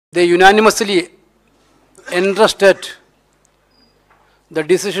They unanimously entrusted the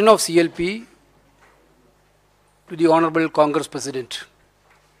decision of CLP to the Honorable Congress President.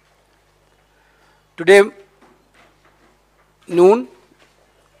 Today noon,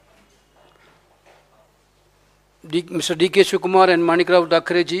 Mr. D.K. Shivakumar and Manikrao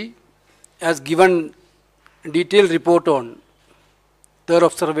Dakhareji has given detailed report on their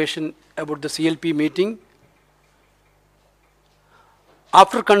observation about the CLP meeting.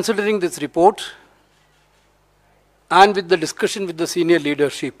 After considering this report and with the discussion with the senior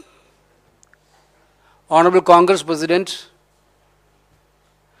leadership, Honorable Congress President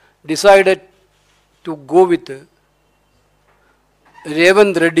decided to go with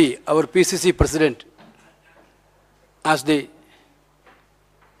Revanth Reddy, our PCC President, as the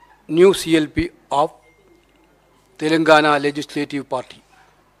new CLP of Telangana Legislative Party.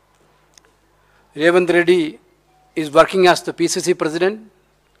 Revanth Reddy is working as the PCC President,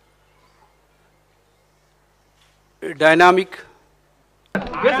 dynamic.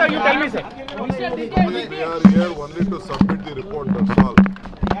 Yes, sir, you tell me, sir. We are here only to submit the report, that's all.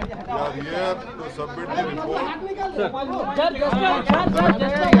 We are here to submit the report. We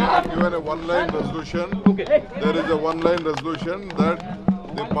have given a one-line resolution. There is a one-line resolution that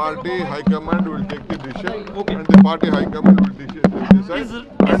the party high command will take the decision and the party high command will decide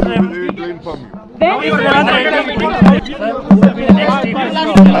and we will inform you. I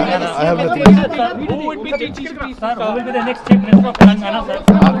have nothing. Who would be teaching, sir? Who will be the next chief minister of Telangana, sir?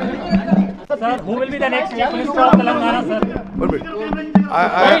 Sir, who will be the next chief minister of Telangana, sir?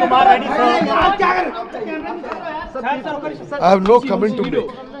 I have no comment to make.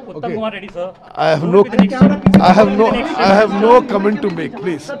 Uttam Kumar Reddy, sir. I have no comment to make.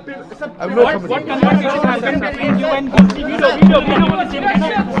 Please. I have no comment. what conversation happened between you and video?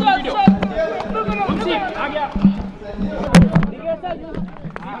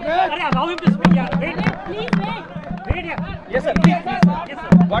 Allow him to speak. Wait. Wait. Yes, sir. Please. Yes, sir.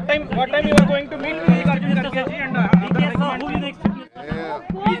 What time you are going to meet Arjun Kharge and Yes, sir.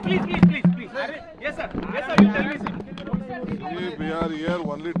 Who will be the next chief minister? please. Yes, sir. You tell me, sir. We are here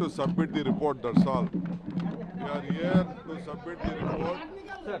only to submit the report, that's all. We are here to submit the report.